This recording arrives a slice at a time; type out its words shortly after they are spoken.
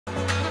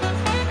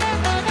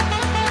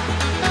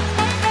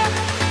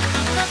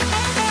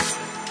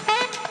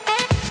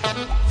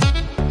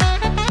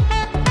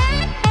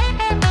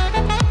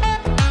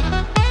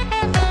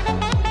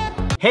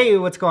Hey,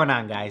 what's going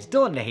on guys?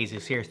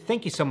 DeJesus here.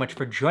 Thank you so much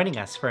for joining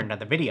us for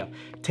another video.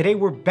 Today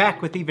we're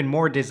back with even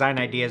more design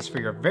ideas for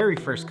your very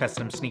first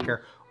custom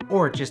sneaker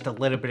or just a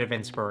little bit of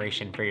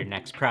inspiration for your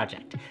next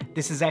project.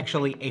 This is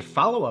actually a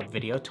follow-up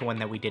video to one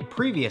that we did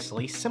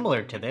previously,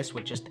 similar to this,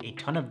 with just a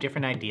ton of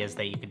different ideas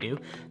that you could do.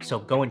 So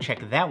go and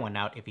check that one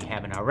out if you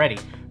haven't already.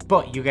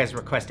 But you guys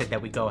requested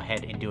that we go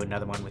ahead and do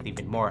another one with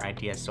even more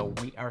ideas, so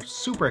we are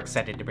super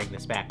excited to bring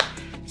this back.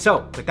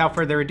 So without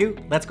further ado,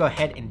 let's go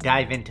ahead and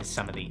dive into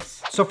some of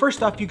these. So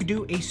first off, you could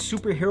do a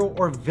superhero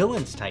or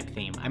villains type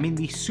theme. I mean,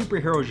 the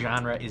superhero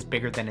genre is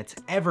bigger than it's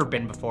ever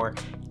been before.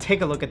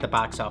 Take a look at the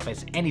box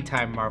office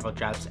anytime Marvel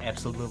drops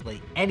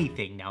absolutely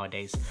anything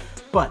nowadays.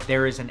 But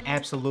there is an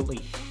absolutely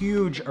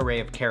huge array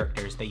of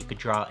characters that you could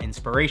draw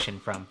inspiration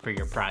from for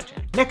your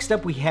project. Next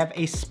up, we have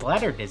a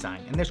splatter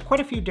design, and there's quite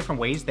a few different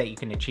ways that you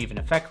can achieve an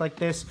effect like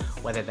this,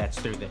 whether that's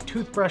through the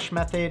toothbrush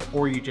method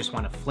or you just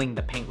want to fling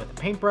the paint with a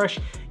paintbrush.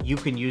 You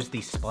can use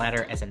the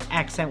splatter as an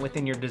accent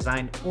within your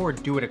design or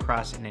do it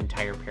across an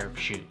entire pair of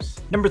shoes.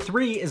 Number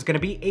 3 is going to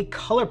be a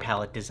color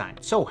palette design.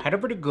 So head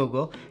over to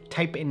Google,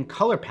 type in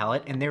color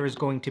palette, and there is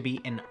going to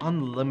be an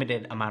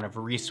unlimited amount of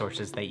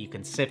resources that you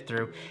can sift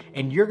through,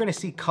 and you're going to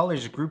see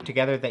colors grouped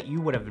together that you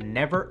would have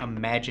never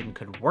imagined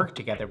could work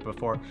together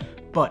before.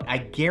 But I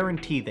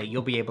guarantee that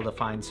you'll be able to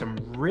find some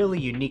really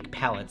unique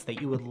palettes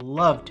that you would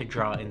love to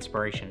draw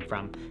inspiration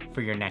from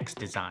for your next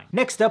design.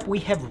 Next up, we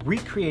have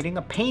recreating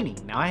a painting.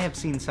 Now, I have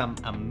seen some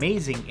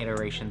amazing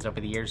iterations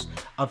over the years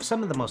of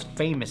some of the most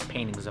famous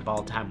paintings of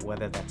all time,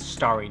 whether that's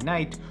Starry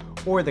Night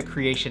or the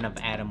creation of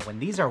Adam. When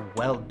these are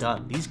well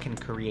done, these can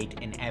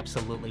create an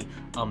absolutely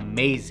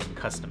amazing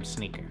custom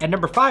sneaker. At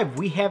number 5,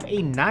 we have a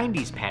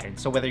 90s pattern.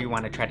 So whether you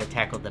want to try to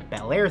tackle the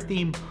Bel Air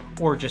theme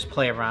or just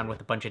play around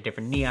with a bunch of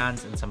different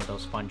neons and some of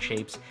those fun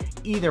shapes,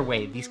 either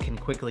way, these can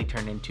quickly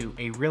turn into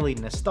a really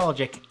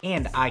nostalgic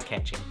and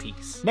eye-catching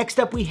piece. Next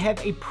up, we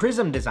have a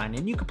prism design,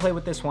 and you can play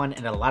with this one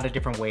in a lot of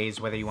different ways,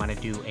 whether you want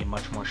to do a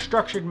much more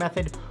structured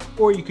method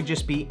or you could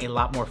just be a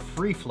lot more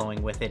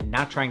free-flowing with it,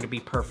 not trying to be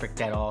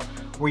perfect at all,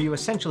 where you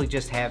essentially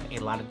just have a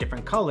lot of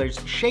different colors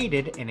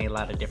shaded in a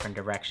lot of different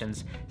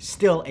directions.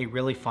 Still a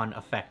really fun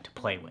effect to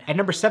play with. At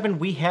number 7,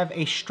 we have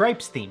a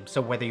stripes theme.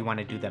 So whether you want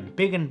to do them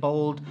big and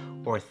bold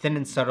or thin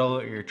and subtle,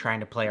 or you're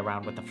trying to play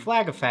around with the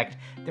flag effect,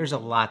 there's a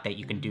lot that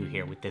you can do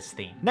here with this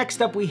theme.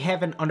 Next up, we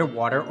have an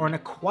underwater or an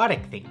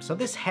aquatic theme. So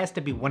this has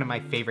to be one of my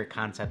favorite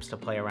concepts to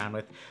play around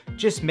with.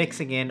 Just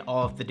mixing in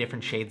all of the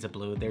different shades of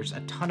blue. There's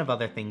a ton of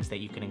other things that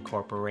you can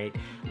incorporate,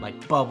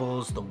 like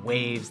bubbles, the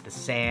waves, the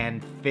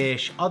sand,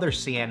 fish, other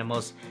sea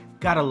animals.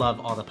 Gotta love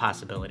all the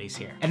possibilities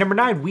here. At number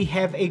 9, we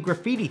have a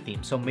graffiti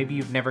theme. So maybe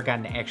you've never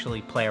gotten to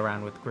actually play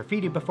around with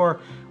graffiti before.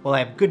 Well, I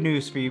have good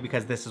news for you,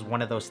 because this is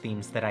one of those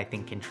themes that I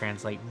think can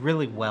translate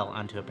really well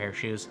onto a pair of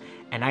shoes.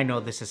 And I know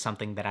this is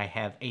something that I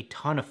have a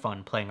ton of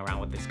fun playing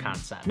around with this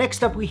concept.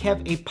 Next up, we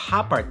have a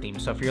pop art theme.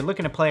 So if you're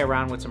looking to play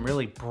around with some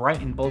really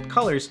bright and bold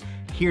colors,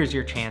 here's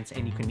your chance,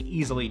 and you can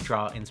easily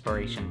draw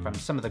inspiration from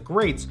some of the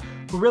greats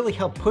who really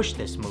helped push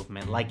this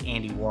movement, like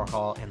Andy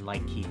Warhol and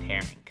like Keith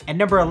Haring. At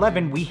number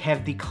 11, we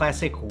have the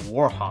classic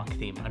Warhawk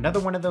theme. Another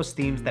one of those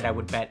themes that I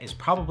would bet is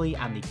probably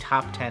on the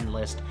top 10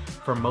 list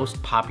for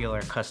most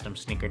popular custom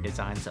sneaker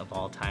designs of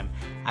all time.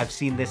 I've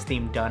seen this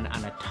theme done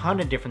on a ton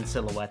of different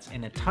silhouettes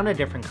in a ton of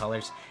different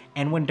colors,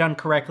 and when done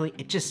correctly,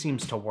 it just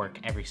seems to work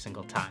every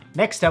single time.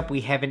 Next up, we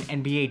have an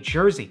NBA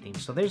jersey theme.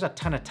 So there's a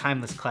ton of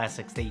timeless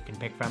classics that you can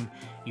pick from.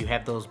 You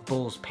have those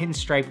Bulls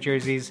pinstripe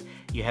jerseys,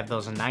 you have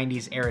those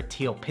 90s era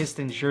teal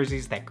Pistons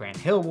jerseys that Grant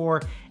Hill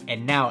wore,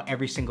 and now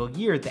every single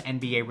year the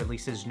NBA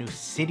releases new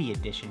city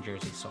edition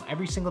jerseys. So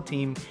every single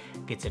team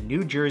gets a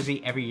new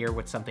jersey every year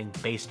with something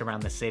based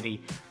around the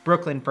city.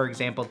 Brooklyn, for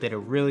example, did a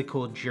really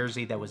cool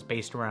jersey that was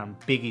based around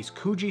Biggie's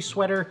Coogee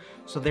sweater.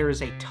 So there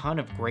is a ton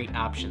of great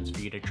options for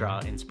you to draw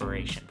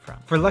inspiration from.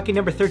 For lucky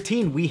number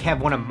 13, we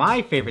have one of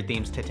my favorite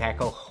themes to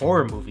tackle: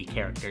 horror movie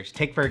characters.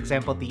 Take, for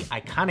example, the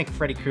iconic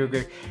Freddy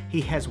Krueger. He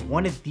has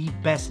one of the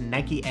best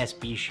Nike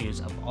SB shoes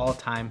of all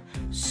time.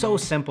 So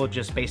simple,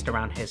 just based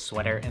around his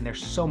sweater, and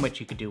there's so much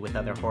you could do with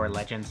other horror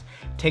legends.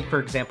 Take, for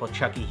example,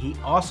 Chucky. He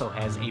also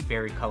has a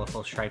very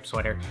colorful striped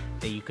sweater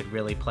that you could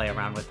really play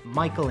around with.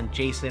 Michael and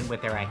Jason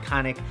with their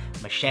iconic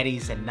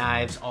machetes and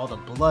knives, all the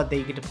blood that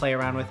you get to play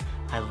around with.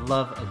 I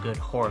love a good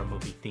horror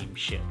movie themed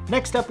shoe.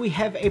 Next up, we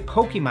have a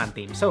Pokemon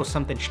theme. So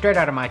something straight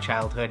out of my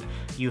childhood.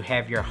 You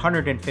have your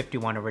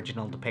 151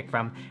 original to pick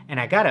from, and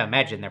I gotta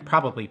imagine they're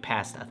probably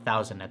past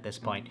 1,000 at this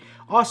point.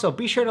 Also,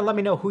 be sure to let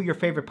me know who your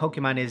favorite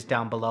Pokemon is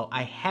down below.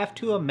 I have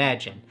to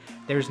imagine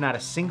there's not a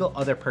single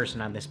other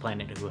person on this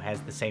planet who has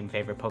the same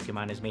favorite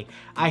Pokemon as me.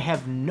 I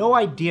have no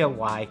idea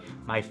why.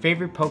 My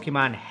favorite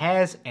Pokemon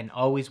has and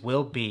always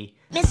will be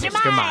Mr.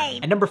 Mime!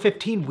 At number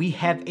 15, we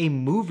have a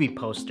movie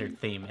poster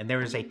theme, and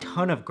there is a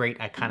ton of great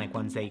iconic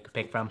ones that you could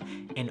pick from.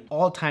 An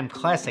all-time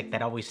classic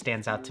that always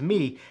stands out to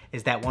me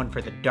is that one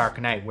for The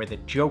Dark Knight, where the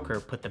Joker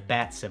put the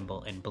bat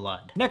symbol in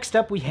blood. Next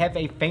up, we have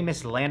a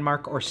famous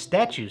landmark or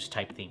statues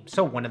type theme.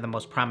 So one of the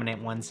most prominent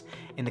ones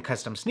in the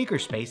custom sneaker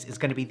space is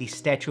going to be the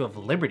Statue of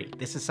Liberty.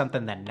 This is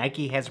something that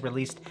Nike has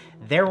released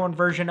their own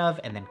version of,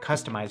 and then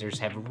customizers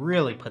have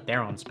really put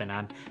their own spin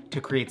on to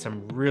create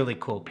some really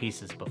cool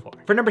pieces before.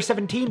 For number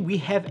 17,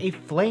 we have a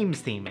flames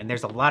theme, and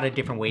there's a lot of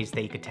different ways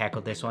that you could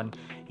tackle this one.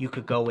 You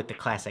could go with the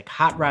classic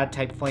hot rod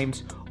type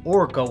flames,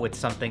 or go with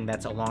something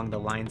that's along the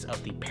lines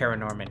of the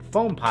Paranorman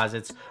foam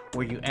posits,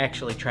 where you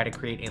actually try to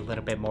create a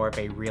little bit more of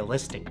a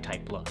realistic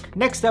type look.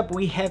 Next up,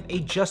 we have a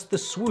just the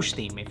swoosh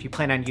theme. If you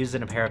plan on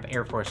using a pair of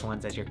Air Force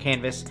Ones as your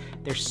canvas,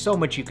 there's so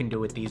much you can do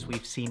with these.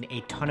 We've seen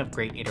a ton of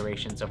great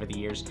iterations over the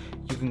years.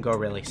 You can go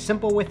really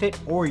simple with it,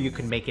 or you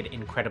can make it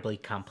incredibly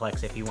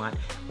complex if you want.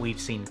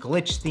 We've seen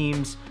glitch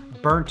themes,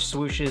 burnt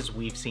swooshes,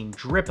 we've seen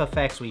drip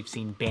effects, we've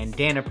seen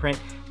bandana print.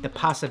 The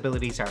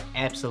possibilities are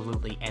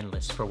absolutely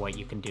endless for what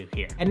you can do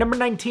here. At number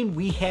 19,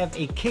 we have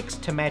a kicks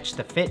to match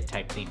the fit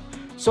type theme.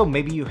 So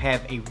maybe you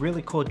have a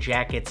really cool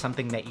jacket,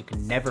 something that you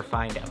can never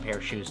find a pair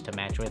of shoes to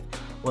match with.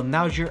 Well,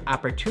 now's your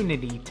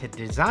opportunity to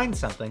design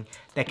something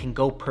that can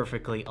go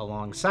perfectly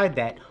alongside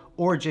that,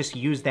 or just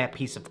use that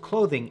piece of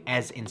clothing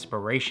as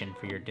inspiration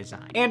for your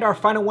design. And our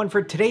final one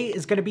for today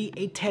is going to be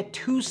a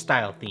tattoo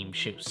style themed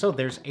shoe. So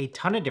there's a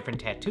ton of different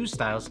tattoo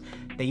styles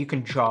that you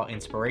can draw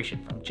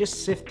inspiration from.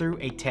 Just sift through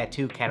a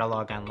tattoo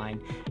catalog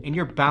online and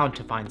you're bound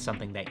to find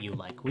something that you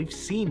like. We've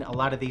seen a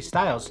lot of these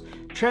styles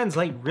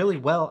translate really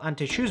well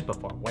onto shoes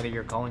before, whether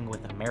you're going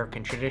with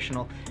American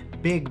traditional,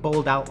 big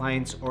bold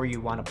outlines, or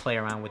you want to play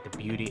around with the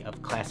beauty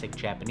of classic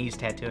Japanese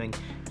tattooing,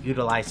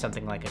 utilize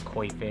something like a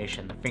koi fish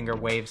and the finger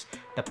waves.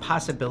 The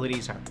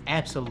possibilities are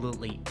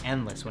absolutely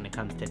endless when it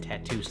comes to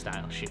tattoo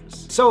style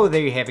shoes. So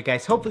there you have it,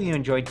 guys. Hopefully you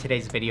enjoyed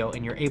today's video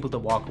and you're able to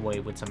walk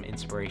away with some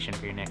inspiration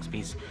for your next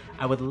piece.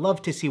 I would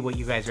love to see what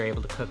you guys are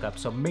able to cook up,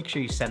 so make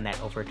sure you send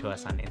that over to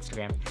us on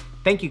Instagram.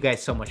 Thank you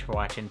guys so much for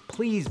watching.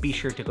 Please be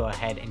sure to go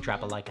ahead and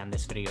drop a like on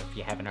this video if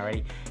you haven't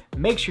already.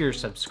 Make sure you're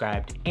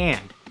subscribed,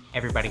 and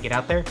everybody get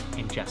out there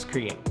and just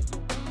create.